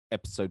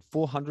episode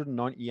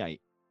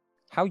 498,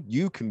 how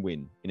you can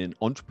win in an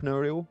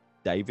entrepreneurial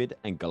David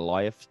and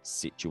Goliath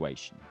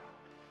situation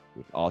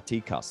with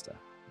RT Custer.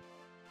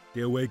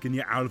 The Awaken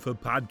Your Alpha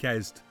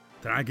podcast,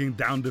 tracking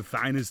down the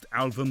finest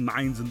alpha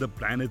minds on the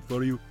planet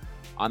for you.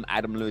 I'm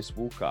Adam Lewis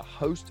Walker,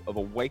 host of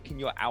Awaken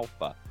Your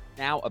Alpha,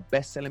 now a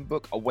best-selling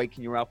book,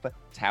 Awaken Your Alpha,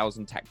 Tales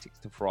and Tactics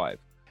to Thrive.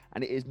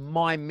 And it is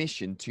my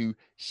mission to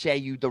share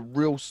you the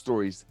real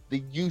stories, the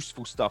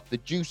useful stuff, the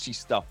juicy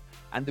stuff,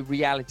 and the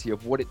reality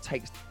of what it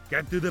takes.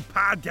 Get to the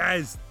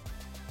podcast.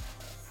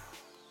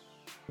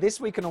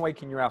 This week on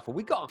Awaken Your Alpha,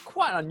 we got a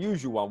quite an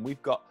unusual one.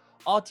 We've got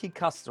RT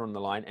Custer on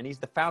the line, and he's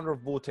the founder of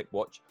Vortex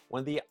Watch,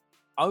 one of the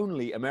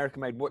only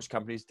American-made watch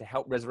companies to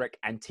help resurrect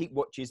antique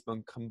watches by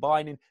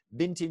combining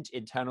vintage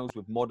internals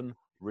with modern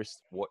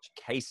wristwatch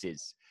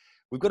cases.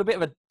 We've got a bit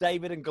of a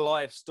David and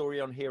Goliath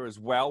story on here as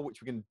well,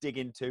 which we're going to dig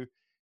into.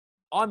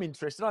 I'm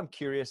interested. I'm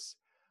curious.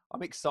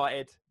 I'm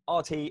excited.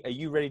 RT, are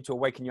you ready to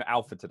awaken your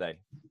alpha today?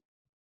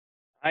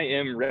 I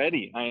am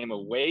ready. I am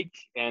awake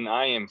and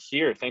I am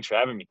here. Thanks for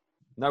having me.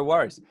 No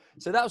worries.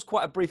 So that was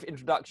quite a brief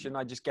introduction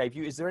I just gave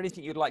you. Is there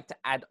anything you'd like to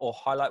add or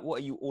highlight? What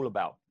are you all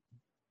about?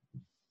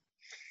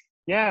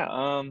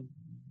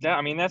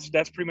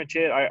 That's pretty much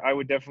it. I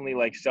would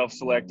definitely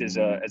self-select as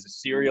a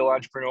serial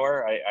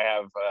entrepreneur. I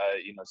have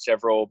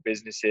several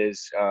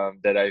businesses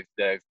that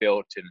I've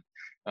built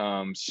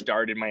and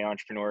started my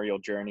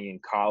entrepreneurial journey in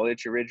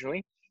college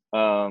originally.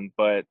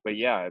 But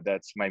yeah,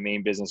 that's my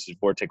main business is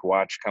Vortex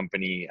Watch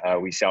Company.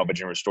 We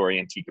salvage and restore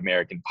antique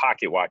American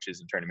pocket watches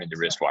and turn them into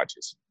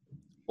wristwatches.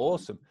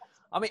 Awesome.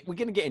 I mean, we're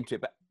going to get into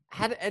it, but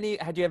had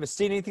you ever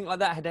seen anything like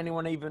that? Had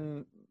anyone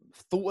even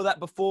thought of that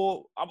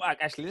before?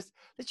 Actually,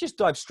 let's just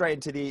dive straight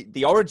into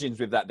the origins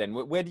with that then.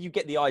 Where do you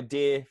get the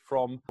idea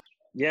from?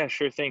 Yeah,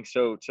 sure thing.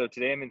 So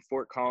today I'm in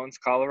Fort Collins,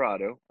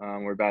 Colorado.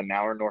 We're about an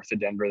hour north of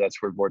Denver.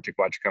 That's where Vortex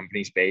Watch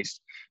Company is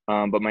based.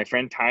 But my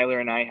friend Tyler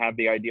and I had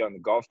the idea on the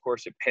golf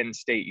course at Penn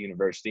State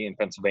University in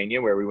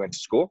Pennsylvania, where we went to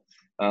school.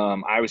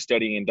 I was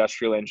studying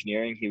industrial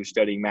engineering. He was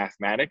studying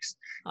mathematics.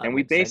 And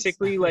we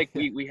basically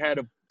we had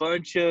a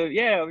bunch of,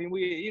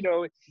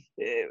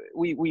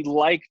 we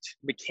liked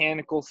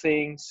mechanical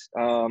things.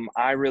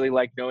 I really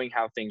liked knowing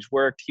how things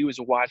worked. He was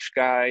a watch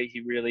guy.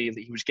 He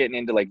was getting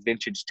into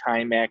vintage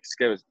Timex.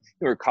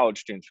 We were college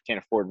students. We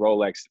can't afford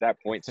Rolex at that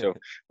point. So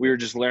we were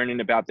just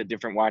learning about the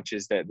different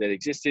watches that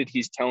existed.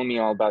 He's telling me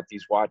all about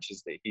these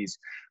watches that he's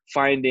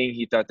finding.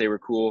 He thought they were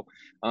cool.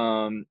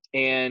 And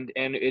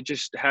it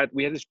just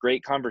we had this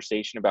great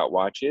conversation about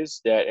watches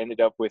that ended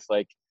up with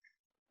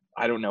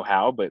I don't know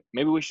how, but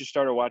maybe we should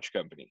start a watch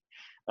company.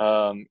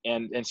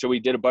 And so we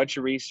did a bunch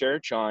of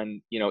research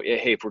on,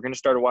 hey, if we're going to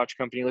start a watch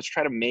company, let's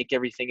try to make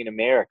everything in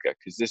America.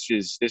 Cause this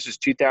is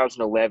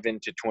 2011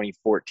 to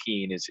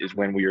 2014 is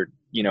when we were,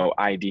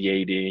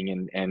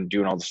 ideating and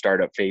doing all the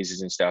startup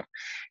phases and stuff.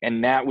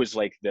 And that was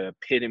the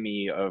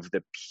epitome of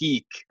the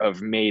peak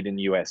of made in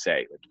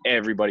USA.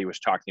 Everybody was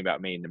talking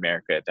about made in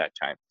America at that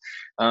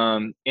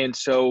time. And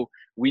so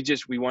we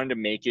wanted to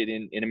make it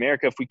in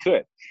America if we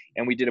could.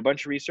 And we did a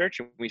bunch of research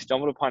and we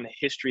stumbled upon the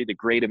history of the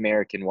great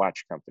American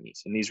watch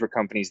companies. And these were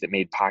companies that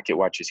made pocket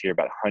watches here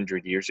about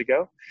 100 years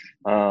ago.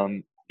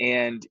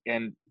 And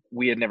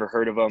we had never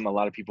heard of them. A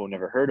lot of people had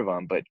never heard of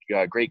them, but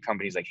great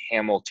companies like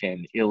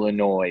Hamilton,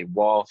 Illinois,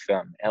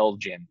 Waltham,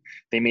 Elgin,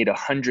 they made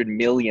 100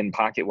 million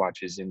pocket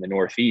watches in the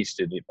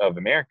Northeast of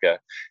America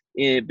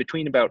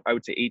between about, I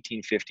would say,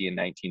 1850 and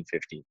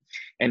 1950.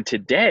 And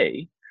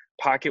today,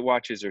 pocket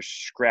watches are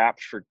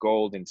scrapped for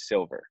gold and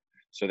silver.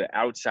 So the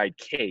outside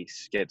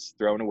case gets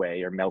thrown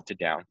away or melted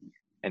down,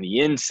 and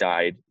the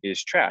inside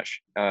is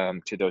trash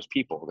to those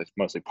people. That's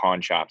mostly pawn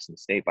shops and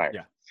estate buyers.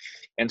 Yeah.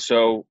 And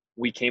so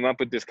we came up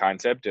with this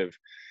concept of,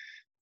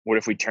 what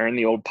if we turn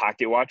the old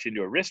pocket watch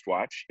into a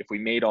wristwatch? If we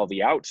made all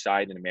the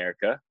outside in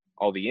America,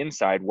 all the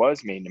inside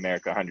was made in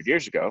America 100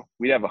 years ago,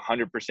 we'd have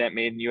 100%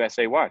 made in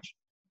USA watch.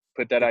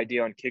 Put that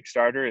idea on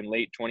Kickstarter in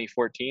late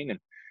 2014, and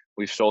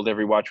we've sold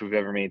every watch we've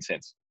ever made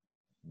since.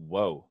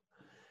 Whoa.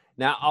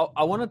 Now,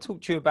 I want to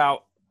talk to you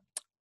about,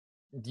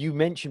 you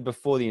mentioned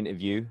before the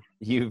interview,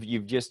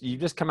 you've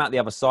just come out the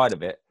other side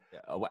of it,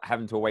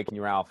 having to awaken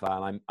your alpha,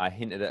 and I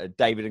hinted at a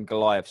David and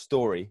Goliath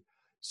story.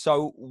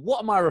 So what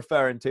am I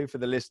referring to for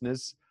the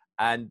listeners?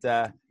 And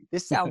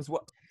this sounds,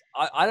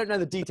 I don't know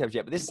the details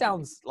yet, but this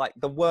sounds like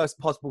the worst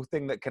possible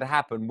thing that could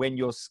happen when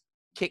you're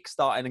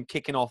kickstarting and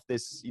kicking off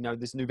this,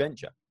 this new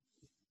venture.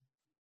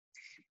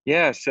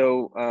 Yeah.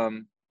 So,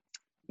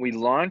 we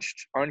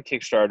launched on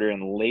Kickstarter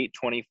in late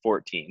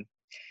 2014.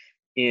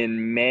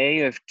 In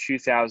May of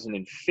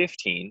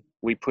 2015,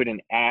 we put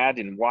an ad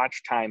in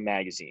Watch Time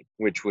magazine,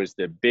 which was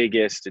the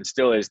biggest and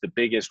still is the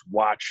biggest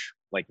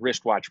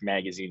wristwatch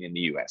magazine in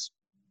the US.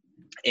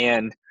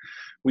 And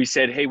we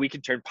said, hey, we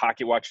could turn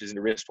pocket watches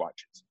into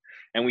wristwatches.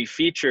 And we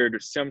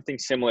featured something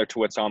similar to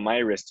what's on my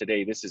wrist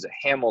today. This is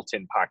a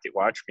Hamilton pocket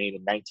watch made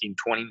in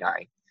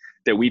 1929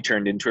 that we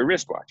turned into a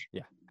wristwatch.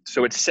 Yeah.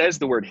 So it says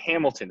the word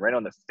Hamilton right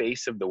on the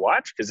face of the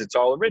watch because it's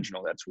all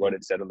original. That's what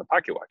it said on the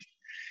pocket watch.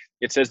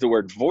 It says the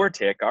word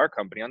Vortex, our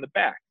company, on the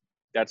back.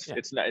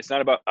 it's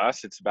not about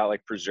us. It's about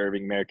like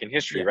preserving American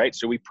history, Yeah. right?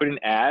 So we put an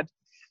ad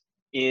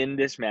in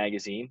this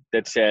magazine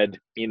that said,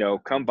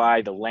 come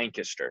by the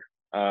Lancaster,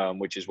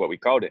 which is what we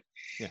called it.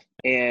 Yeah.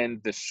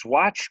 And the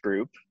Swatch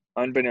Group,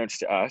 unbeknownst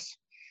to us,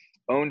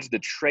 owns the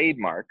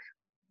trademark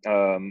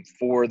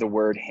for the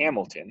word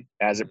Hamilton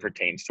as it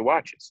pertains to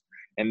watches.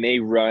 And they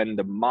run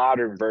the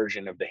modern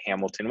version of the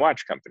Hamilton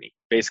Watch Company.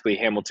 Basically,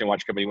 Hamilton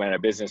Watch Company went out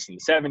of business in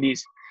the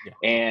 70s,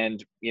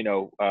 and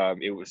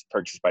it was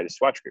purchased by the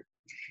Swatch Group.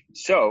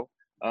 So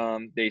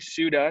they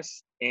sued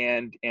us,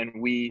 and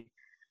we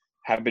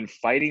have been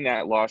fighting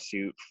that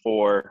lawsuit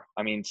for,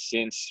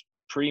 since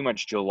pretty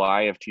much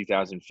July of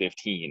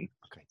 2015.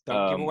 Okay,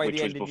 don't give away which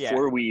the was ending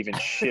before yet. we even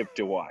shipped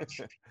a watch.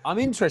 I'm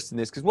interested in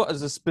this because what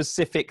is the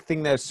specific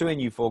thing they're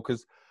suing you for?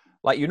 Because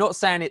like you're not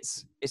saying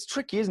it's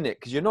tricky, isn't it?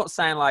 Because you're not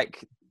saying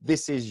like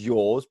this is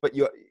yours, but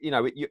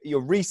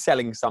you're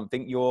reselling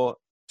something, you're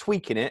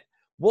tweaking it.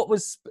 What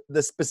was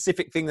the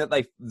specific thing that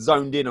they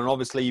zoned in on?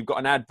 Obviously, you've got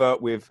an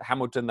advert with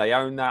Hamilton; they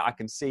own that. I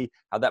can see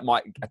how that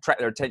might attract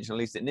their attention, at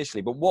least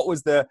initially. But what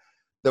was the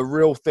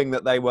real thing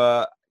that they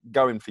were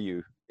going for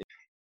you?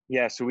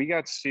 Yeah, so we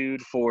got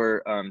sued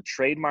for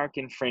trademark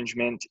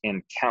infringement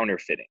and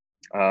counterfeiting.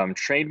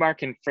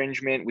 Trademark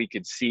infringement, we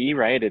could see,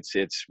 right? It's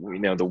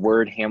the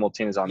word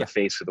Hamilton is on the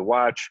face of the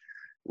watch.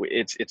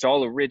 It's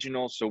all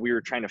original. So we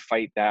were trying to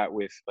fight that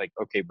with like,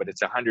 okay, but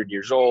it's 100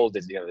 years old.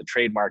 And, the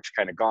trademark's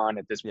kind of gone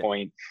at this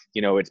point.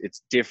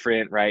 It's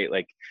different, right?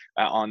 Like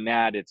on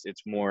that, it's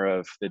more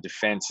of the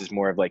defense is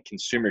more of like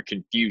consumer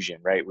confusion,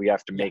 right? We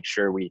have to make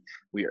sure we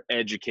are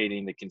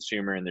educating the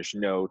consumer and there's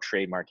no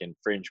trademark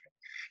infringement.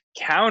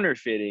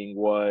 Counterfeiting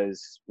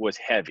was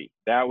heavy.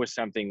 That was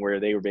something where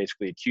they were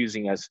basically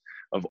accusing us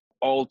of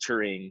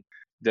altering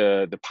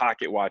the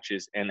pocket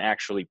watches and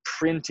actually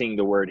printing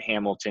the word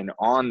Hamilton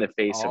on the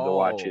face of the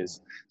watches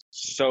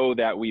so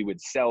that we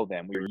would sell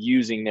them. We were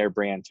using their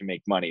brand to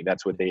make money.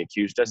 That's what they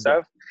accused us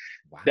of.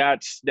 Wow.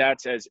 That's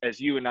as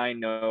you and I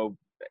know,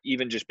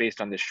 even just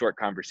based on this short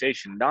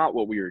conversation, not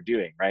what we were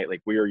doing, right?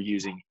 Like we were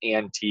using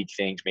antique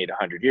things made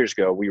 100 years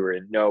ago. We were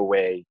in no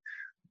way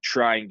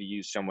trying to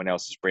use someone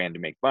else's brand to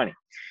make money,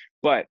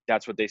 but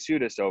that's what they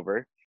sued us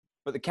over.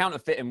 But the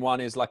counterfeiting one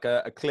is like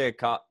a clear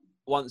cut.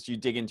 Once you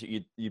dig into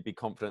it, you'd be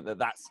confident that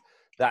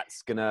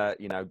that's gonna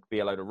be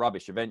a load of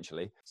rubbish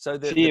eventually. So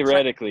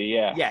theoretically,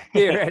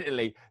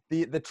 theoretically,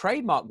 the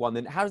trademark one.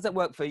 Then how does that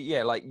work for you?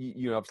 Yeah, like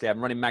you obviously have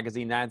running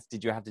magazine ads.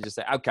 Did you have to just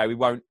say, okay, we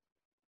won't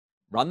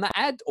run that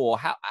ad, or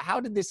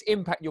how did this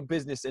impact your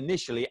business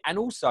initially? And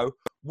also,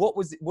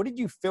 what did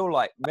you feel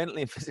like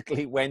mentally and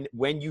physically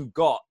when you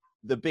got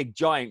the big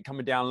giant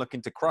coming down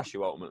looking to crush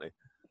you ultimately?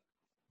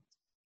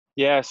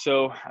 Yeah,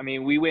 so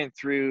we went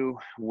through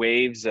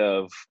waves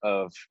of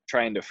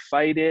trying to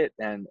fight it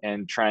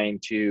and trying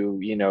to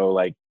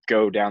like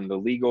go down the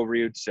legal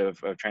routes of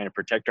trying to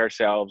protect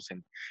ourselves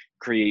and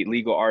create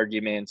legal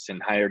arguments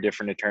and hire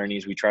different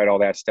attorneys. We tried all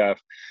that stuff.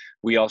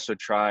 We also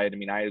tried,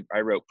 I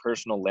wrote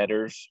personal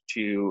letters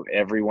to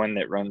everyone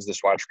that runs the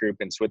Swatch Group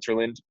in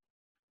Switzerland,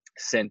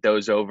 sent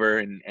those over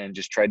and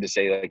just tried to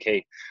say like,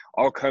 hey,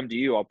 I'll come to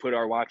you, I'll put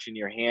our watch in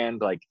your hand,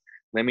 like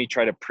let me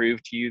try to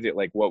prove to you that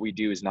like what we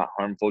do is not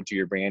harmful to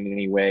your brand in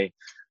any way.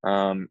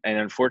 And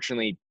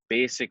unfortunately,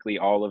 basically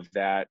all of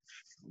that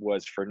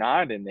was for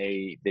naught, and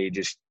they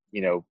just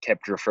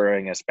kept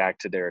referring us back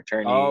to their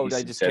attorneys. Oh,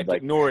 they just kept like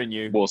ignoring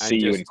you. We'll see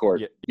you in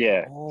court.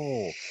 Yeah.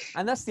 Oh,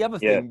 and that's the other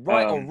thing,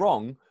 right or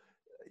wrong.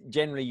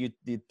 Generally,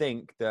 you'd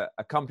think that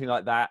a company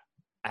like that,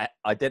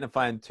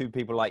 identifying two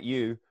people like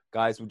you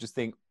guys, will just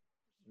think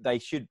they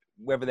should,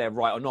 whether they're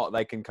right or not,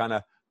 they can kind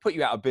of put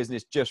you out of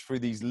business just through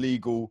these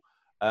legal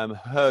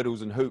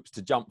hurdles and hoops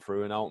to jump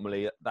through, and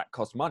ultimately that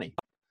costs money.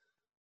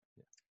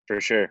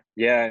 For sure.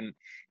 Yeah,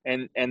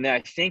 and I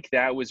think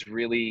that was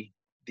really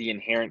the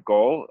inherent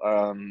goal.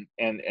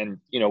 And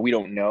we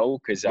don't know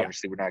because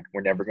obviously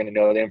we're never going to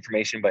know the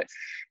information, but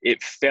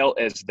it felt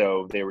as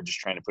though they were just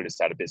trying to put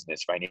us out of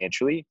business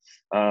financially,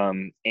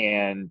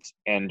 and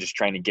just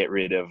trying to get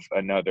rid of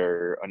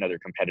another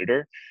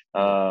competitor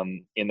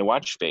in the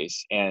watch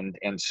space. And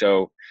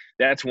so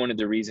that's one of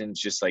the reasons,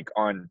 just like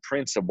on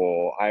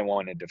principle, I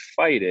wanted to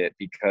fight it,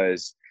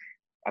 because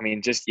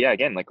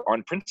again, like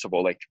on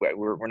principle, like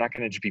we're not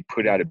going to just be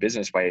put out of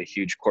business by a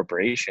huge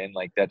corporation.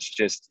 Like that's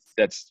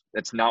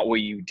not what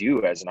you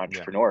do as an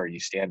entrepreneur. You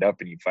stand up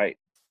and you fight.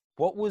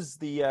 What was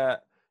the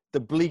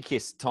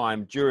bleakest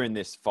time during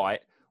this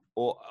fight,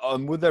 or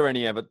were there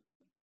any other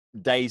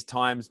days,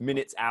 times,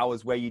 minutes,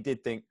 hours where you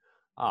did think,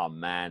 oh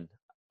man,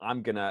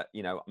 I'm gonna,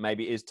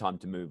 maybe it is time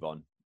to move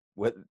on?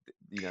 Were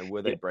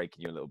they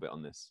breaking you a little bit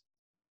on this?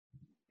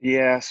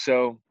 Yeah.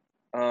 So,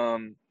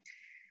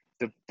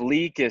 the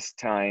bleakest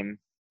time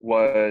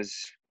was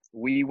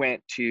we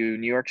went to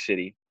New York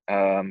City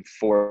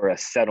for a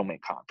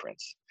settlement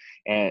conference,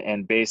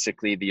 and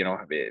basically the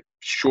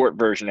short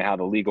version of how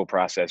the legal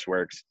process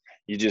works.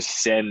 You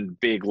just send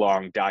big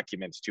long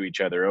documents to each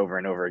other over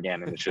and over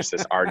again, and it's just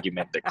this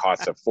argument that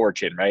costs a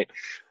fortune, right?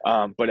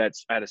 But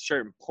at a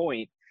certain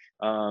point,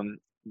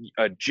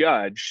 a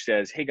judge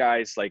says, hey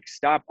guys, like,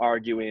 stop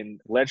arguing.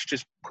 Let's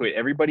just put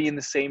everybody in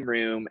the same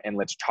room and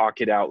let's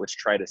talk it out. Let's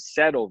try to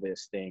settle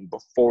this thing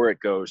before it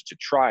goes to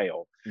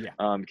trial.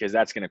 Yeah. Because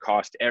that's going to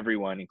cost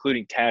everyone,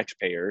 including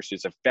taxpayers,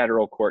 it's a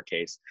federal court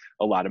case,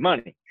 a lot of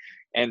money.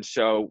 And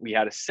so we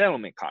had a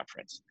settlement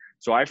conference.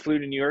 So I flew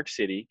to New York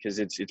City because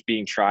it's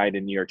being tried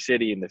in New York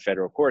City in the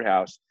federal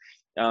courthouse.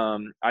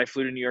 I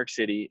flew to New York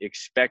City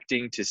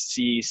expecting to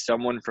see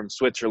someone from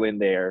Switzerland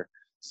there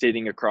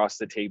sitting across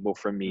the table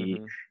from me,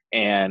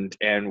 and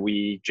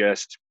we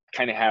just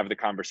kind of have the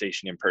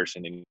conversation in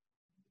person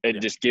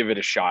and just give it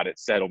a shot at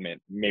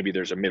settlement. Maybe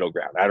there's a middle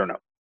ground. I don't know.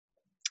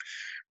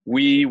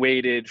 We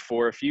waited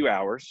for a few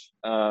hours,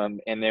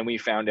 and then we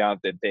found out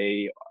that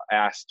the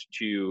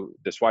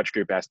Swatch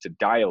Group asked to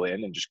dial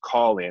in and just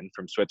call in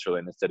from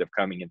Switzerland instead of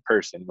coming in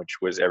person, which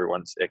was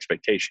everyone's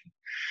expectation.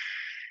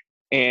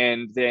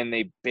 And then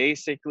they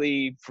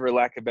basically, for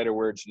lack of better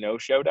words,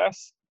 no-showed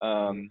us,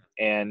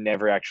 and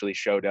never actually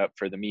showed up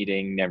for the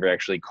meeting, never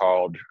actually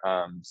called,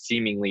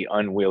 seemingly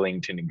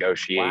unwilling to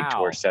negotiate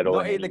or settle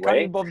in any way. They can't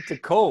even bother to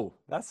call.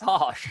 That's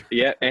harsh.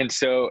 Yeah, and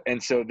so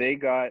they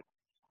got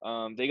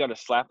a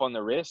slap on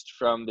the wrist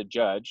from the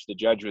judge. The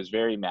judge was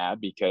very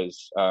mad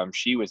because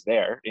she was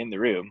there in the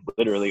room,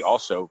 literally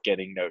also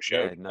getting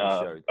no-showed. Yeah,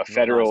 no-showed. A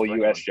federal Nice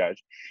U.S.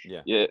 judge.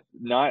 Yeah,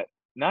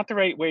 not the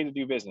right way to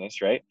do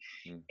business, right?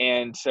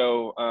 And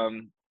so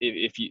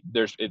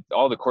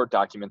all the court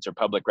documents are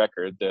public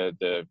record.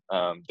 The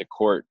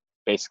court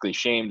basically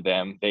shamed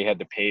them. They had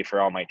to pay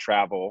for all my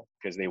travel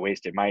because they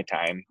wasted my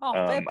time.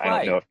 Fair play. I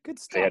don't know if Good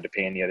stuff. they had to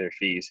pay any other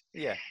fees.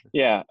 Yeah.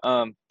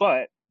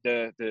 But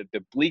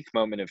the bleak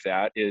moment of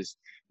that is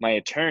my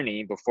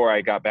attorney, before I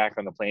got back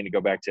on the plane to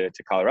go back to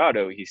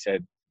Colorado, he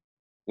said,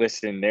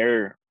 listen,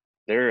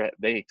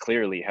 they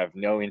clearly have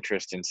no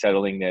interest in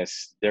settling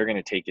this. They're going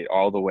to take it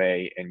all the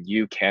way, and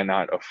you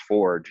cannot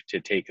afford to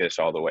take this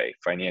all the way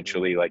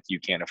financially. Like, you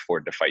can't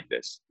afford to fight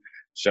this.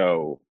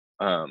 So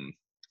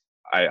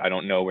I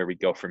don't know where we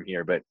go from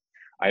here, but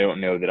I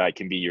don't know that I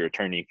can be your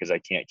attorney because I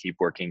can't keep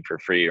working for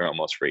free or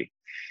almost free.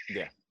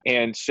 Yeah.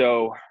 And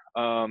so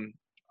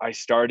I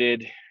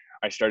started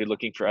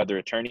looking for other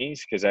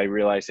attorneys because I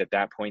realized at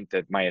that point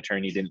that my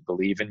attorney didn't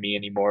believe in me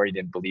anymore. He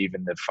didn't believe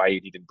in the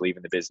fight. He didn't believe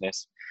in the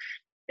business.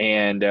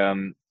 And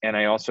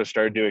I also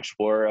started to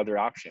explore other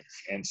options.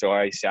 And so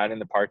I sat in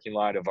the parking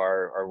lot of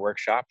our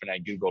workshop and I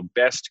Googled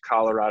best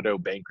Colorado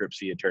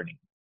bankruptcy attorney,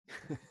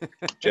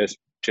 just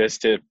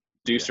to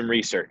do some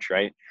research,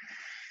 right?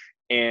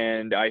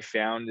 And I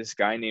found this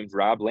guy named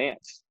Rob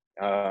Lance,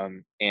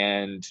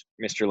 and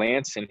Mr.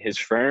 Lance and his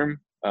firm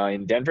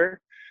in Denver.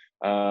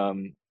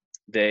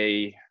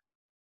 They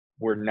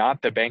were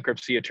not the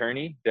bankruptcy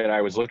attorney that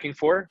I was looking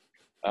for.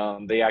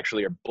 They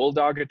actually are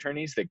bulldog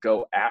attorneys that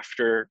go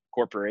after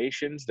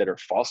corporations that are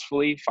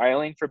falsely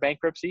filing for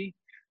bankruptcy,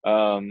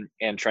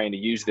 and trying to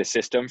use the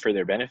system for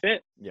their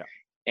benefit. Yeah.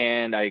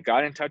 And I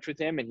got in touch with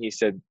him, and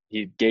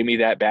he gave me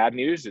that bad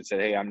news and said,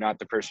 hey, I'm not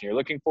the person you're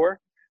looking for,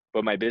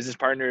 but my business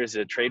partner is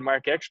a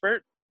trademark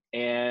expert,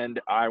 and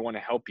I want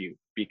to help you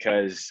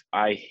because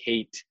I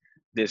hate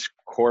this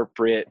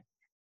corporate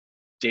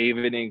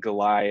David and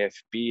Goliath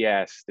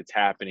BS that's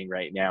happening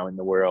right now in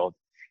the world.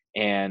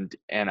 And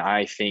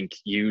I think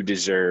you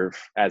deserve,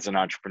 as an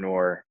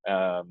entrepreneur,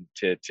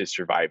 to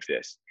survive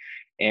this.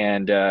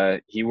 And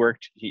he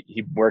worked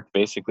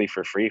basically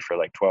for free for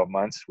like 12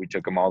 months. We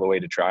took him all the way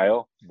to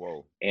trial.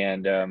 Whoa.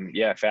 And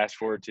fast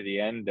forward to the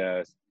end,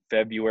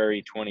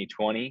 February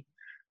 2020,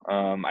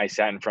 I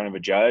sat in front of a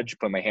judge,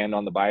 put my hand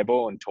on the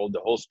Bible, and told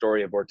the whole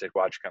story of Vortex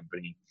Watch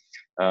Company.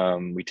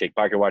 We take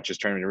pocket watches,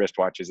 turn them into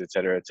wristwatches, et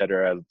cetera, et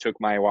cetera. I took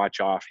my watch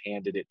off,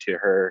 handed it to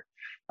her,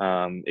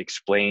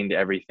 explained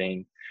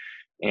everything.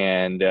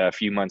 And a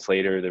few months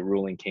later, the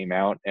ruling came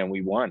out and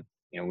we won.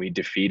 And we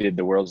defeated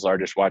the world's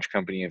largest watch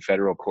company in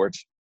federal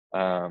courts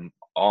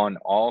on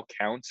all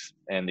counts,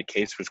 and the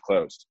case was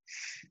closed.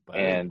 Wow.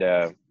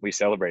 And we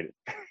celebrated.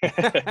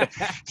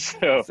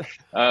 So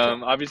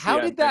obviously, how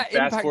did that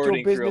impact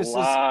your business? A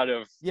lot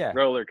of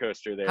roller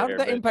coaster there. How did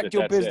that impact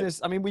your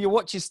business? I mean, were your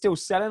watches still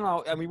selling?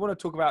 And we want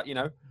to talk about,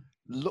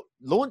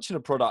 launching a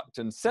product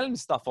and selling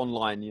stuff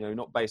online,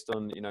 not based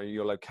on,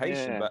 your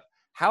location, but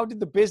how did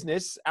the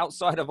business,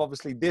 outside of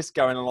obviously this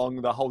going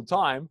along the whole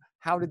time,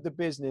 how did the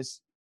business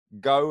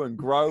go and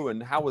grow,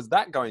 and how was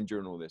that going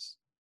during all this?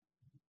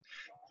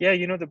 Yeah,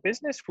 the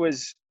business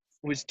was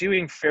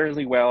doing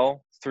fairly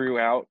well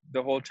throughout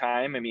the whole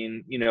time. I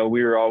mean,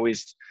 we were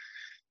always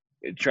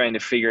trying to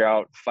figure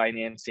out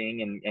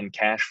financing and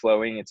cash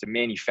flowing. It's a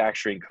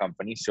manufacturing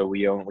company, so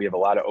we have a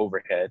lot of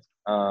overhead.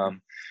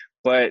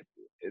 But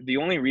the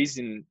only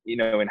reason,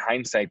 in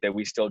hindsight, that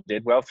we still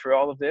did well through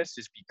all of this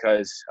is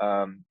because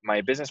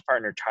my business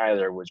partner,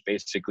 Tyler, was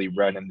basically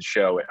running the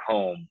show at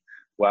home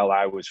while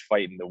I was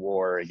fighting the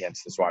war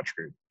against the Swatch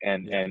Group.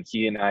 And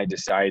he and I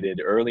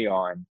decided early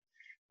on,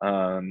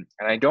 and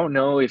I don't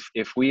know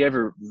if we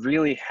ever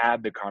really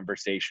had the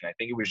conversation. I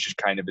think it was just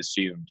kind of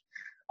assumed.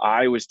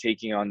 I was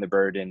taking on the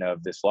burden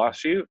of this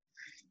lawsuit,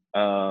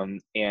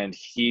 And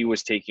he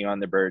was taking on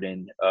the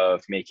burden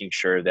of making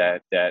sure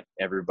that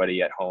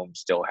everybody at home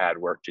still had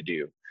work to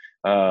do.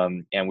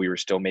 And we were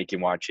still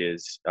making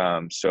watches,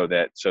 so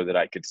that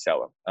I could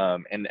sell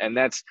them. And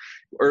that's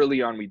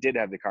early on. We did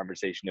have the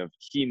conversation of,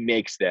 he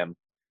makes them,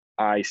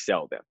 I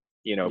sell them,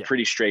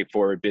 pretty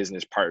straightforward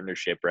business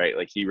partnership, right?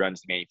 Like, he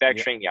runs the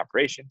manufacturing, the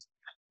operations,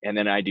 and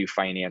then I do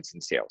finance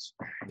and sales.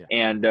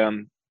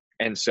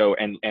 And so,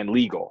 and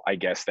legal, I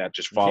guess that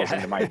just falls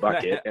into my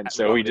bucket. And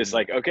so we just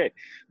like, okay,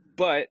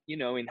 but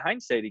in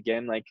hindsight,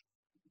 again, like,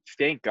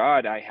 thank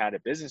God I had a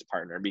business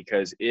partner,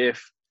 because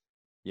if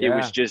it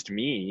was just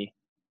me,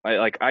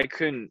 I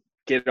couldn't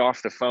get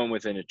off the phone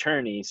with an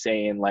attorney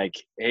saying like,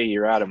 hey,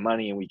 you're out of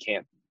money and we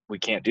can't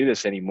do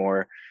this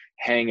anymore,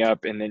 hang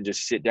up, and then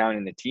just sit down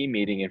in the team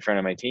meeting in front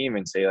of my team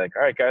and say like,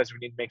 all right, guys, we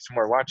need to make some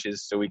more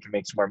watches so we can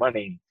make some more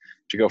money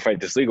to go fight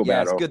this legal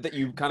battle. It's good that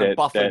you kind of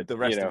buffered the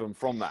rest of them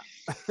from that.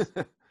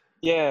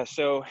 Yeah.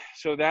 So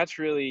that's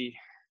really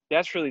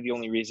the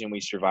only reason we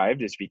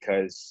survived, is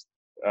because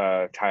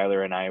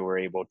Tyler and I were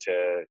able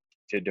to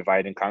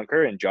divide and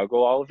conquer and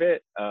juggle all of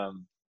it.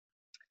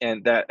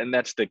 And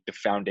that's the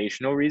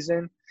foundational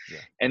reason.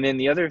 And then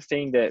the other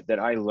thing that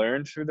I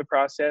learned through the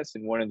process,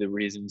 and one of the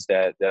reasons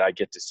that I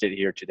get to sit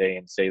here today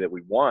and say that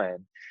we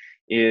won,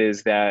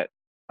 is that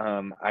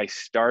I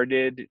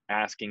started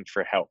asking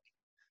for help.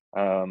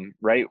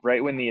 Right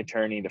when the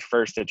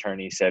first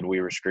attorney said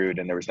we were screwed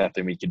and there was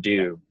nothing we could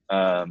do,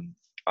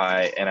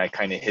 I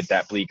kind of hit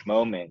that bleak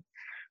moment.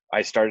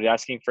 I started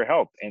asking for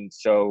help. And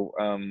so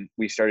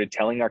we started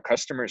telling our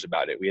customers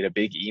about it. We had a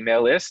big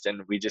email list,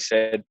 and we just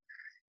said,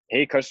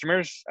 hey,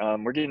 customers,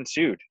 we're getting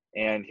sued,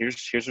 and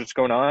here's what's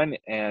going on,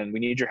 and we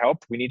need your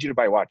help. We need you to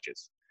buy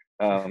watches.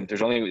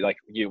 There's only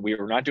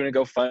we're not doing a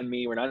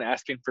GoFundMe. We're not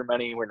asking for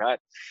money. We're not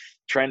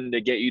trying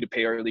to get you to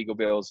pay our legal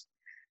bills.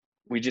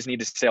 We just need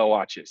to sell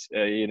watches,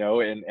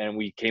 and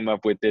we came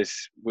up with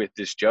this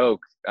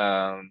joke,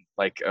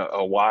 like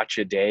a watch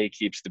a day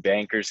keeps the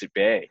bankers at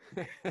bay.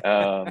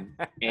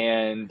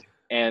 And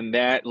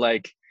that,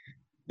 like,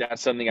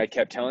 that's something I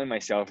kept telling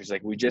myself, is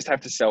like, we just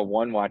have to sell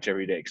one watch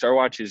every day, because our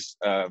watches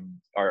are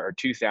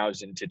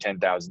 $2,000 to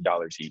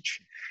 $10,000 each.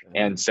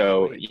 And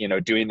so,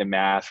 doing the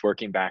math,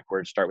 working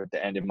backwards, start with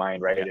the end in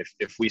mind, right?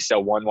 If we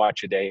sell one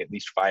watch a day, at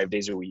least 5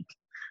 days a week,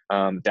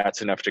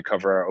 that's enough to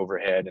cover our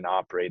overhead and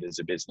operate as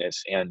a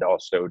business, and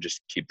also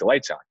just keep the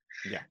lights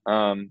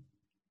on.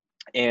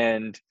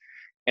 And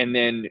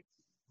then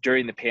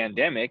during the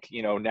pandemic,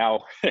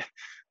 now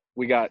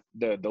we got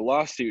the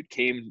lawsuit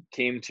came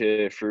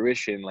to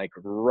fruition, like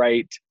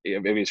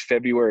it was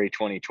February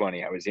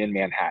 2020. I was in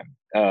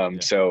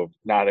Manhattan. So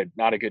not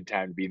a good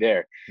time to be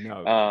there.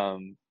 No.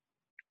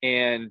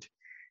 And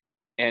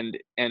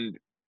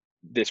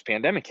this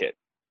pandemic hit.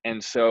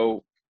 And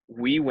so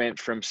we went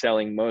from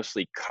selling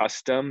mostly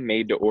custom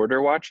made to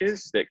order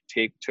watches that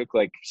took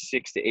like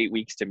 6 to 8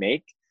 weeks to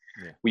make.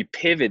 We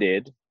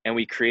pivoted and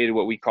we created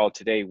what we call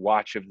today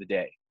Watch of the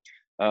Day.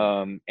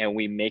 And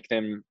we make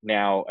them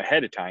now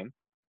ahead of time.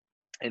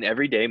 And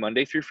every day,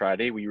 Monday through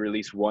Friday, we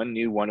release one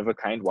new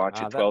one-of-a-kind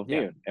watch at 12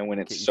 noon. And when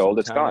it's sold,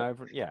 it's gone.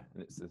 Yeah.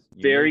 And it's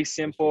very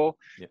simple.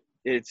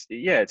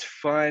 It's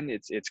fun.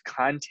 It's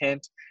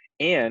content.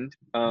 And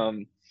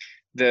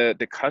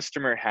the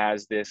customer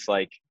has this,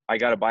 like, I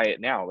got to buy it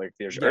now. Like,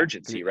 there's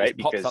urgency, right? It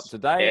pops up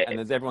today, and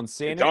there's everyone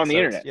seeing it on the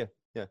internet.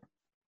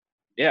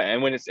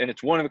 And when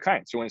it's one of a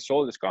kind. So when it's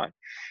sold, it's gone.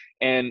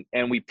 And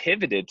we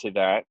pivoted to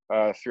that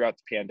throughout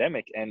the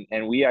pandemic,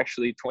 and we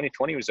actually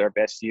 2020 was our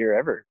best year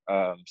ever,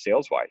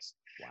 sales wise.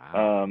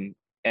 Wow.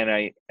 And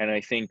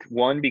I think,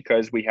 one,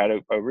 because we had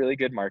a really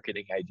good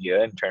marketing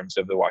idea in terms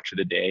of the Watch of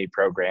the Day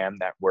program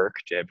that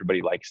worked.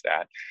 Everybody likes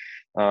that.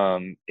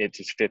 It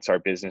just fits our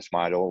business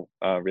model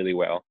really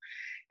well.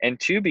 And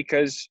two,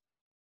 because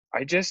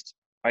I just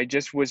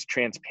was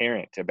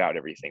transparent about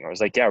everything. I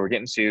was like, yeah, we're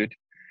getting sued.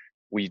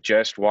 We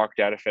just walked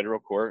out of federal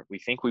court. We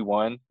think we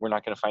won. We're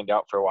not going to find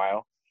out for a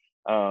while.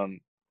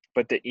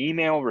 But the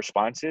email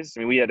responses, I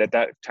mean, we had at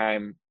that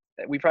time,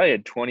 we probably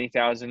had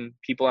 20,000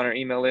 people on our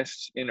email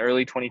list in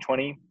early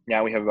 2020.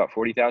 Now we have about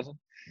 40,000.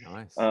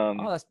 Nice.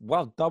 That's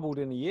well doubled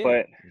in a year.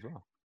 But as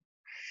well.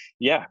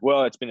 Yeah,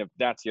 well, that's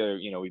the other,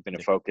 we've been a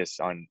focus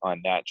on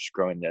that, just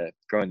growing the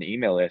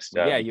email list.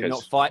 You're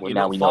not fighting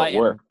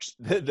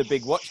the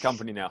big watch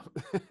company now.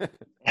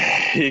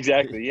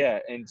 Exactly. Yeah.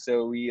 And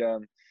so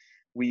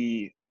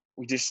we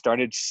just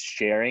started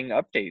sharing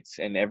updates,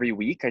 and every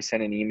week I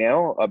sent an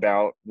email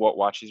about what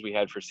watches we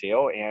had for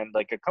sale and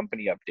like a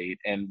company update.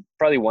 And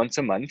probably once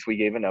a month we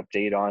gave an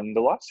update on the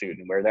lawsuit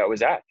and where that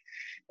was at.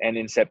 And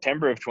in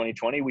September of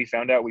 2020, we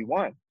found out we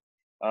won.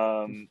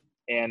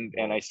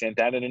 And I sent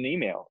that in an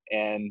email,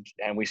 and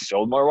we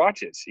sold more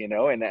watches,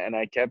 and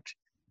I kept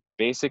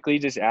basically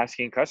just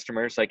asking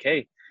customers like,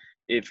 hey,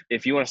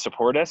 if you want to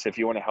support us, if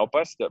you want to help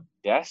us, the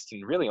best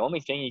and really only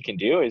thing you can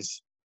do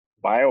is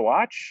buy a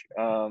watch,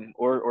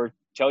 or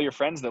tell your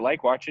friends that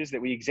like watches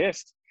that we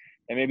exist,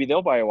 and maybe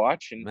they'll buy a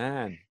watch,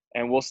 and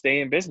we'll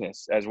stay in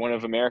business as one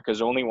of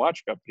America's only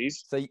watch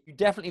companies. So you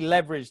definitely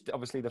leveraged,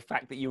 obviously, the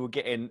fact that you were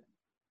getting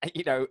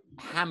you know,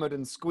 hammered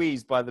and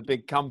squeezed by the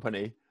big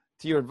company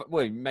to your,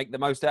 well, make the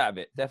most out of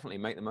it. Definitely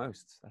make the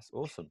most. That's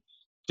awesome.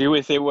 Do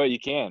with it what you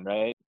can,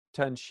 right?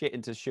 Turn shit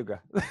into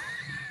sugar.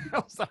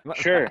 Or something like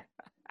Sure.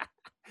 that.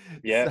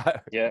 Yeah. So,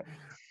 Yeah.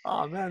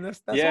 oh man,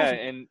 that's Yeah. awesome.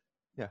 And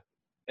Yeah.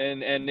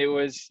 and it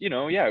was, you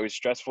know, yeah, it was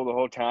stressful the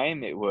whole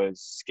time. It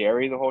was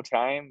scary the whole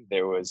time.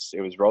 It was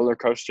roller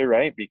coaster,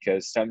 right?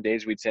 Because some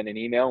days we'd send an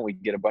email and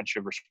we'd get a bunch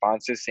of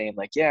responses saying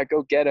like, yeah,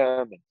 go get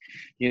them. And,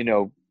 you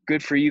know,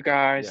 good for you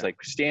guys, Yeah.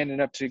 like standing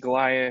up to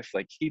Goliath,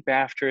 like keep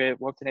after it.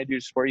 What can I do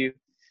to support you?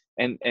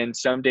 And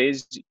some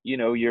days, you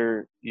know,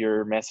 your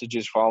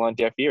messages fall on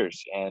deaf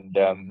ears, and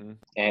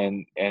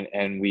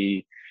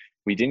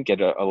we didn't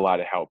get a lot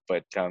of help,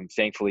 but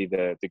thankfully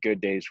the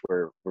good days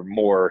were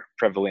more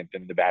prevalent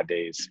than the bad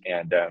days,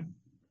 and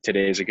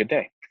today is a good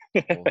day.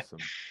 Awesome.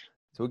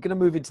 So we're going to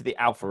move into the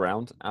alpha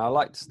round. And I'd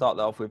like to start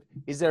that off with,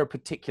 is there a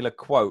particular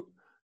quote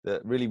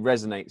that really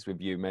resonates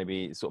with you?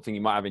 Maybe sort of thing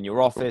you might have in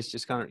your office,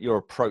 just kind of your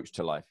approach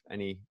to life.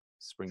 Any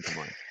spring to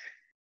mind?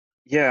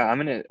 Yeah, I'm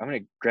gonna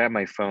grab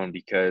my phone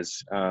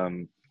because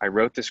I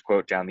wrote this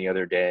quote down the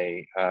other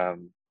day.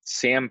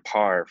 Sam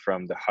Parr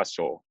from The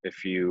Hustle,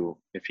 if you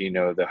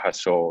know The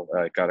Hustle,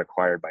 got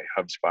acquired by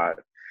HubSpot.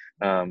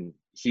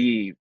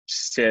 He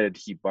said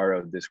he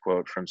borrowed this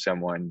quote from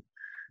someone,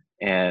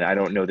 and I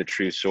don't know the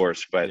true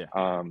source, but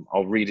Yeah.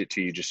 I'll read it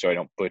to you just so I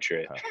don't butcher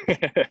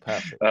it.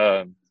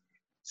 Perfect.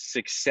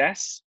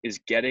 Success is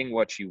getting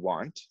what you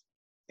want,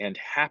 and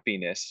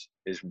happiness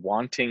is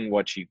wanting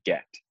what you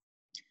get.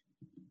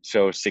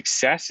 So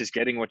success is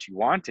getting what you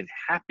want, and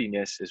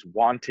happiness is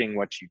wanting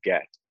what you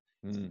get.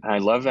 And I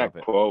love that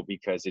quote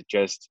because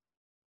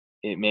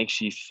it makes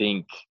you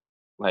think,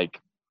 like,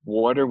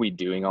 what are we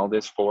doing all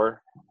this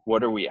for?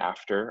 What are we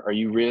after? Are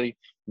you really,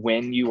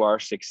 when you are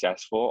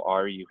successful,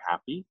 are you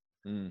happy?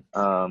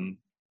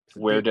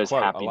 Where does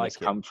happiness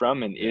come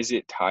from? And is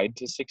it tied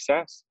to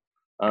success?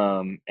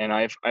 And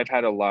I've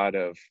had a lot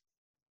of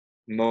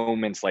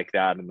moments like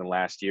that in the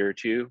last year or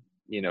two,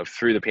 you know,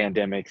 through the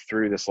pandemic,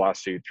 through this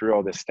lawsuit, through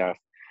all this stuff,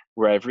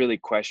 where I've really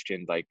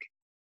questioned, like,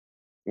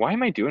 why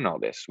am I doing all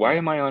this? Why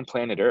am I on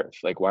planet Earth?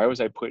 Like, why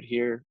was I put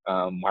here?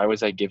 Why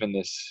was I given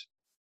this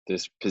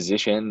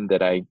position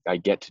that I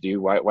get to do?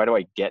 Why do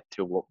I get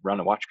to run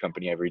a watch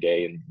company every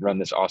day and run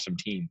this awesome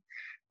team?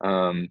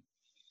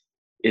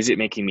 Is it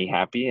making me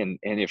happy? And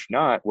if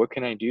not, what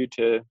can I do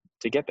to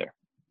get there?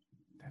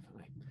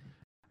 Definitely.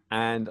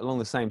 And along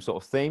the same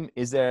sort of theme,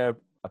 is there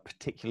a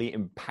particularly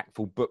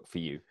impactful book for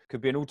you?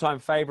 Could be an all-time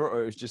favorite,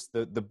 or it was just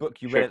the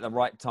book you read at the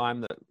right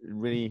time that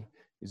really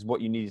is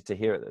what you needed to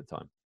hear at the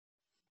time.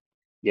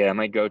 Yeah,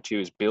 my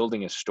go-to is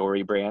Building a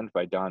Story Brand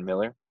by Don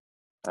Miller.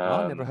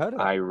 I never heard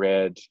of it. I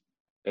read,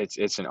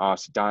 it's an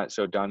awesome,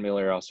 Don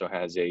Miller also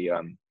has a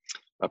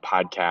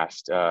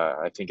podcast.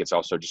 I think it's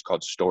also just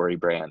called Story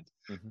Brand.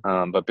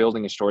 But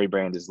Building a Story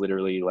Brand is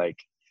literally like,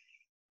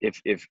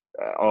 if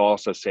I'll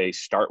also say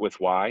Start with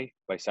Why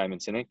by Simon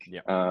Sinek.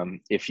 Yeah.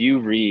 If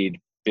you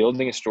read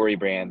Building a Story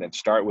Brand and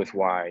Start with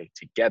Why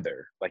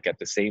together, like at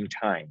the same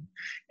time,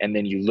 and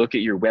then you look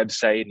at your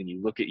website and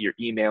you look at your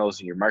emails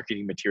and your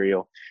marketing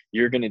material,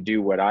 you're going to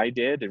do what I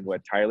did and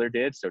what Tyler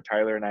did. So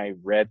Tyler and I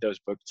read those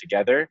books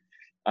together,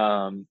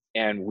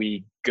 and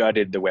we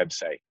gutted the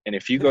website. And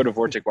if you go to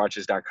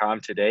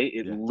vortexwatches.com today,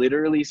 it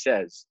literally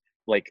says,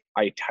 like,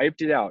 I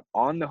typed it out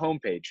on the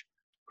homepage,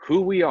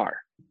 who we are,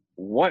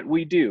 what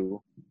we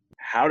do,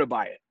 how to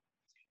buy it.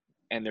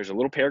 And there's a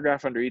little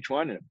paragraph under each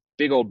one and a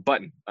big old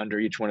button under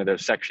each one of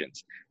those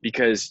sections,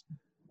 because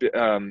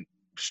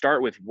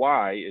Start with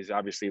Why is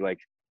obviously like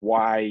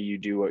why you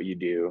do what you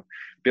do.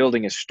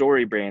 Building a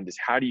Story Brand is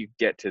how do you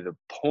get to the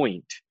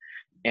point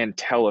and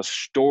tell a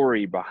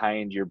story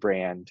behind your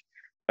brand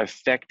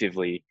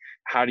effectively.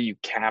 How do you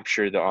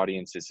capture the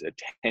audience's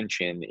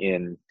attention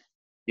in,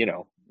 you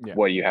know,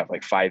 what you have,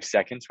 like 5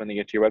 seconds when they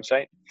get to your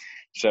website.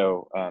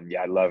 So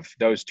I love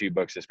those two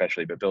books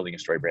especially, but Building a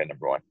Story Brand,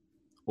 number one.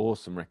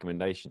 Awesome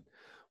recommendation.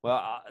 Well,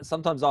 I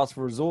sometimes ask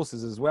for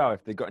resources as well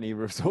if they've got any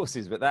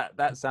resources, but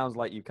that sounds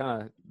like you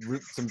kind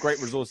of some great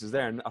resources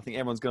there, and I think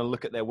everyone's going to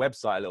look at their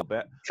website a little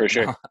bit. For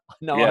sure.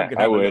 No, I'm going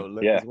to have a little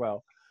look as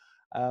well.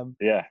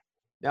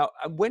 Now,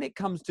 when it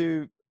comes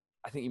to,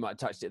 I think you might have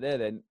touched it there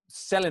then,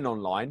 selling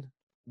online,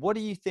 what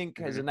do you think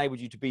has enabled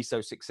you to be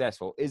so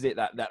successful? Is it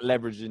that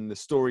leveraging the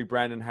story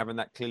brand and having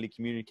that clearly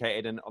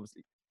communicated, and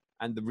obviously,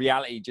 and the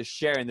reality, just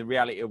sharing the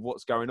reality of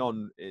what's going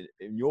on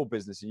in your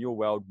business, in your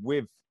world,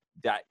 with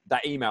that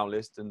email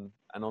list and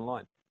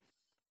online?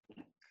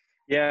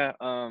 Yeah,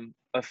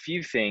 a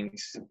few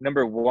things.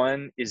 Number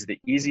one is the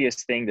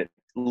easiest thing that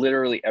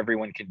literally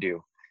everyone can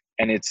do,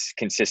 and it's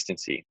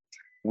consistency.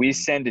 We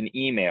send an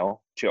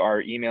email to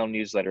our email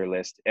newsletter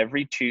list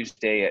every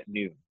Tuesday at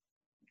noon.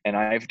 And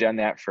I've done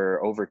that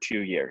for over 2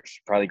 years,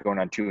 probably going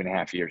on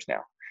 2.5 years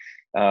now.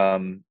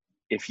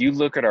 If you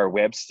look at our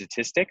web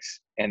statistics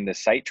and the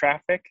site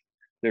traffic,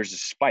 there's a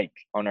spike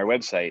on our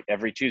website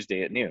every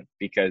Tuesday at noon,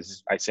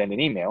 because I send an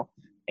email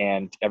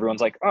and everyone's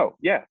like, oh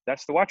yeah,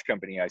 that's the watch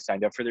company. I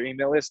signed up for their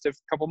email list a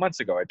couple months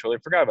ago. I totally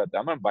forgot about that.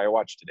 I'm going to buy a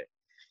watch today.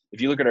 If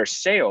you look at our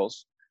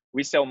sales,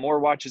 we sell more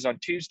watches on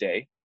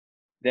Tuesday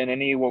than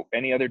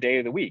any other day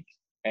of the week.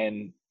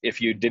 And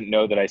if you didn't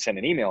know that I sent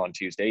an email on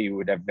Tuesday, you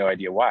would have no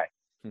idea why.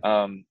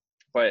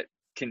 But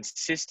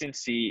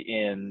consistency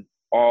in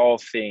all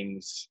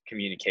things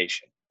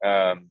communication.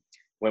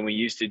 When we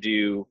used to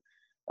do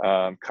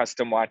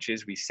custom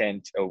watches, we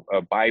sent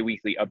a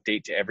bi-weekly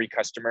update to every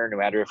customer, no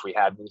matter if we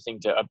had anything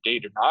to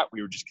update or not.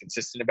 We were just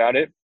consistent about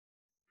it.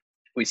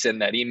 We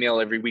send that email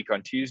every week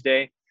on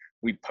Tuesday.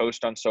 We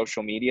post on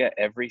social media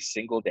every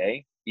single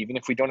day. Even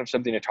if we don't have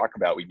something to talk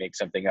about, we make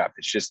something up.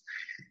 It's just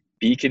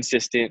be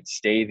consistent,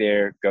 stay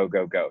there, go,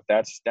 go, go.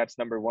 That's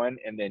number one.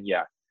 And then,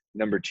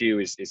 number two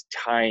is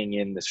tying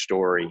in the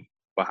story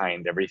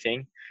behind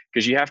everything,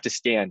 because you have to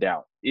stand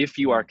out. If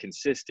you are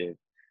consistent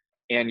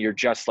and you're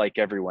just like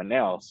everyone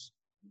else,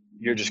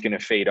 you're just going to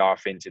fade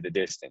off into the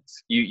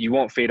distance. You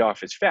won't fade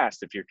off as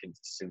fast if you're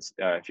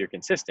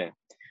consistent,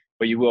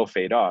 but you will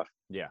fade off.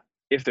 Yeah.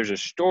 If there's a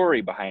story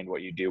behind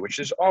what you do, which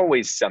there's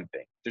always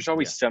something, there's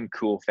always some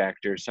cool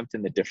factor,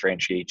 something that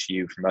differentiates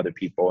you from other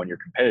people and your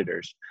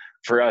competitors.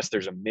 For us,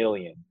 there's a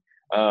million,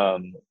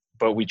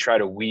 but we try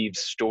to weave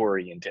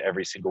story into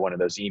every single one of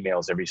those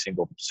emails, every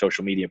single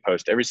social media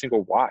post, every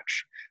single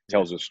watch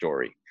tells a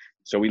story.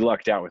 So we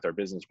lucked out with our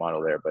business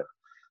model there, but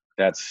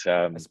that's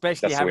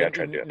especially the way I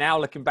try to do it. Now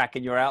looking back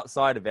and you're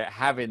outside of it,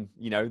 having,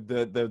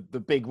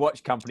 the big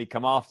watch company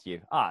come after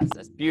you.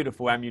 That's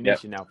beautiful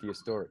ammunition now for your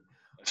story.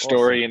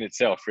 Story in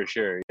itself, for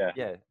sure.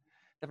 Yeah,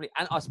 definitely.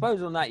 And I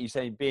suppose on that, you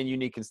say being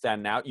unique and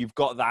standing out, you've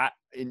got that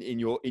in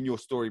your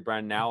story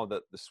brand now,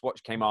 that the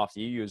Swatch came after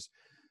you. You was,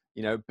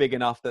 big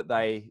enough that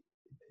they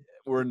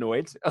were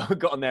annoyed,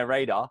 got on their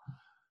radar.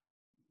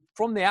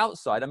 From the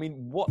outside, I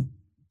mean,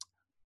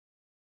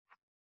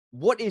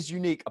 what is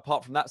unique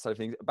apart from that side of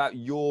things about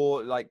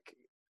your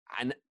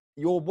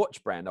your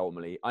watch brand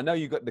ultimately? I know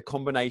you got the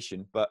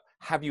combination, but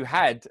have you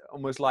had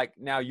almost like,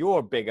 now you're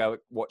a bigger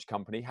watch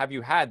company, have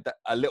you had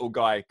a little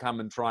guy come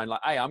and try and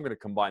like, hey, I'm going to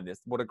combine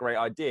this? What a great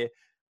idea.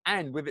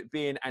 And with it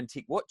being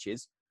antique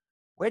watches,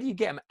 where do you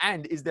get them?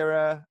 And is there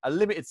a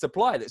limited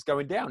supply that's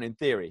going down in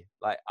theory?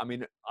 Like, I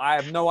mean, I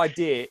have no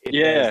idea if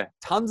there's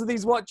tons of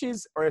these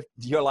watches or if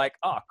you're like,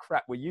 oh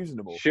crap, we're using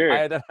them all. Sure.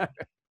 I don't know.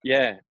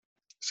 Yeah.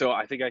 So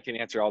I think I can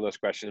answer all those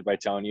questions by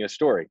telling you a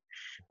story.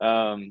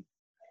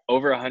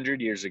 Over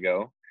 100 years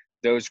ago,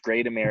 those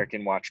great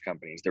American watch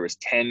companies, there was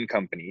 10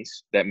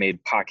 companies that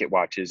made pocket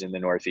watches in the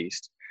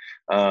Northeast.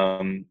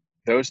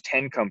 Those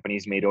 10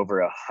 companies made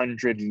over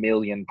 100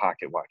 million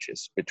pocket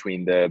watches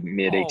between the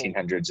mid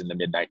 1800s and the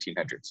mid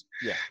 1900s.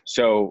 Yeah.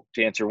 So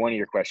to answer one of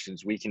your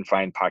questions, we can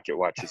find pocket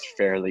watches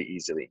fairly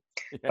easily.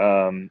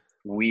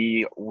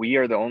 We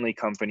are the only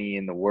company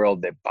in the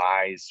world that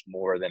buys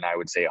more than, I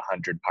would say,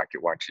 100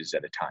 pocket watches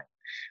at a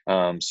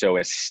time. So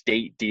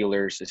estate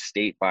dealers,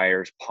 estate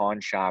buyers,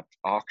 pawn shop,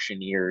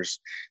 auctioneers,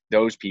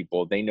 those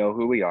people, they know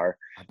who we are.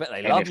 I bet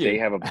they love you. They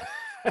have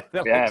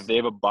if they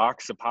have a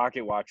box of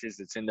pocket watches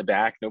that's in the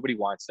back, nobody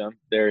wants them.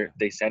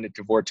 They send it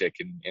to Vortic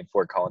in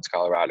Fort Collins,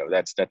 Colorado.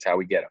 That's how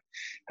we get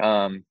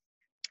them.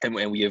 And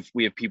we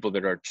have people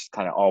that are just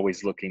kind of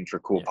always looking for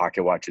cool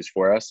pocket watches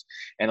for us.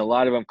 And a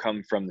lot of them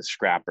come from the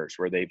scrappers,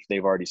 where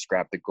they've already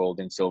scrapped the gold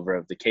and silver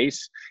of the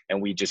case,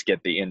 and we just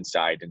get the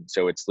inside. And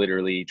so it's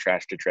literally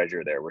trash to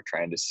treasure there. We're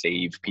trying to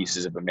save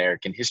pieces of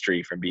American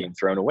history from being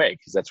thrown away,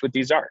 because that's what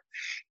these are.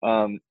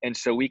 And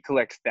so we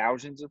collect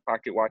thousands of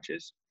pocket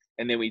watches,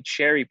 and then we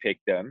cherry pick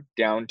them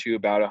down to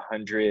about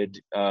 100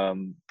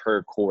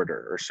 per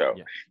quarter or so.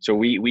 Yeah. So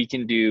we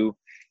can do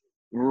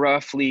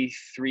roughly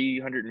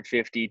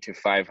 350 to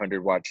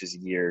 500 watches a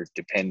year,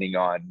 depending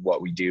on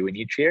what we do in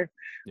each year.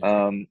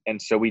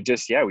 And so we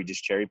just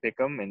cherry pick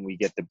them, and we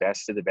get the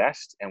best of the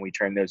best, and we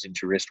turn those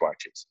into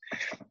wristwatches.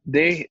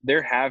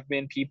 There have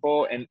been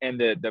people, and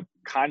the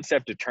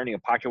concept of turning a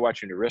pocket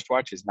watch into a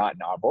wristwatch is not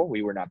novel.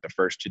 We were not the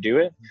first to do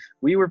it.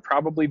 We were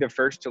probably the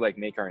first to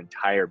make our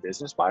entire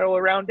business model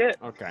around it.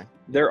 Okay.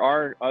 There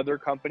are other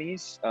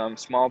companies,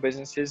 small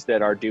businesses,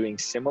 that are doing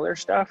similar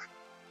stuff,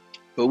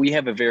 but we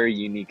have a very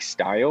unique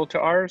style to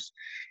ours.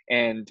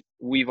 And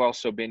we've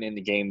also been in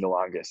the game the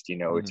longest.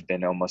 It's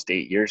been almost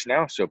 8 years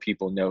now, so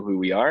people know who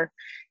we are.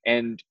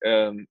 And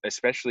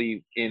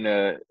especially in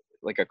a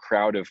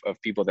crowd of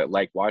people that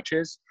like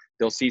watches,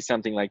 they'll see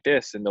something like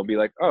this and they'll be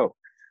like, oh,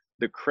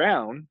 the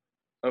crown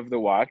of the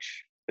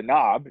watch, the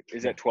knob,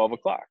 is at 12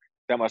 o'clock.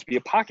 That must be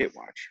a pocket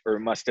watch, or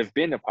it must have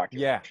been a pocket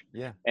watch.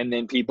 Yeah. And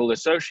then people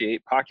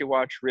associate pocket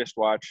watch,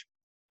 wristwatch.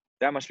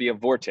 That must be a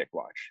Vortic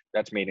watch.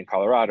 That's made in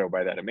Colorado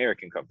by that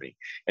American company.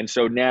 And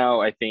so now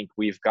I think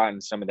we've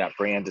gotten some of that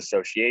brand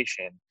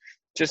association,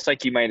 just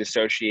like you might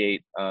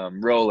associate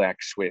Rolex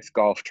with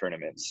golf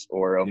tournaments,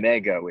 or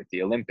Omega with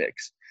the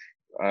Olympics.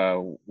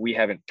 We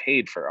haven't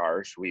paid for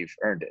ours. We've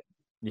earned it.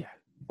 Yeah.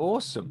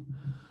 Awesome.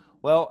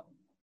 Well,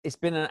 it's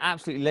been an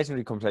absolutely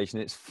legendary conversation.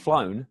 It's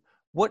flown.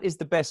 What is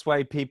the best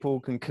way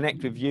people can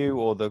connect with you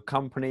or the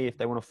company if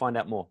they want to find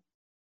out more?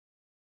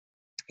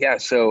 Yeah,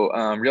 so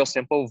real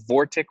simple,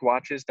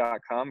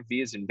 vorticwatches.com,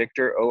 V as in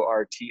Victor,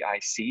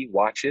 ORTIC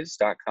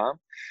watches.com.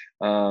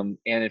 And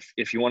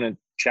if you want to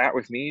chat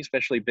with me,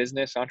 especially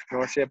business,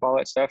 entrepreneurship, all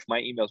that stuff, my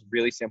email is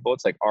really simple.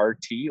 It's like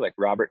RT, like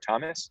Robert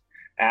Thomas,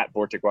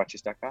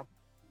 @vortecwatches.com.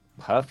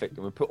 Perfect.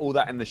 And we'll put all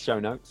that in the show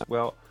notes.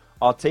 Well,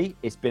 RT,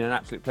 it's been an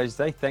absolute pleasure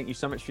today. Thank you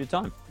so much for your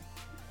time.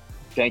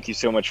 Thank you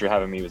so much for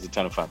having me. It was a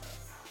ton of fun.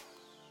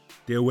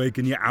 The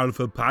Awaken Your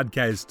Alpha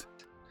podcast.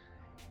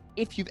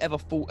 If you've ever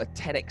thought a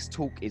TEDx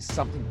talk is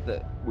something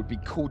that would be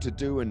cool to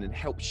do and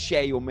help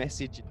share your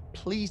message,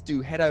 please do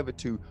head over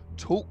to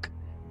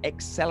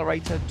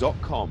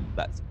talkaccelerator.com.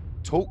 That's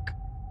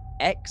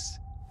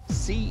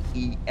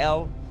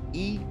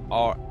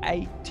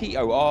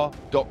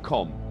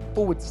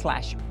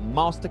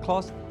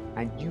talkaccelerator.com/masterclass.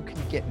 And you can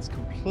get this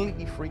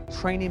completely free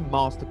training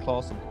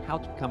masterclass on how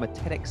to become a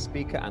TEDx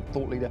speaker and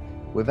thought leader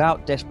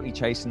without desperately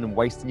chasing and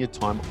wasting your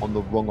time on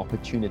the wrong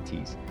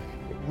opportunities.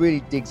 It really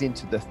digs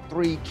into the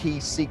 3 key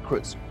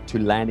secrets to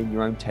landing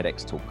your own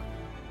TEDx talk.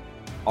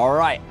 All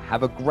right,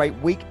 have a great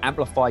week.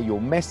 Amplify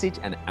your message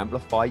and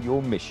amplify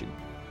your mission.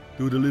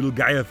 Do the little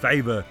guy a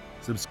favor,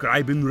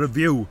 subscribe and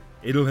review.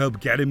 It'll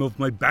help get him off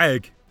my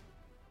back.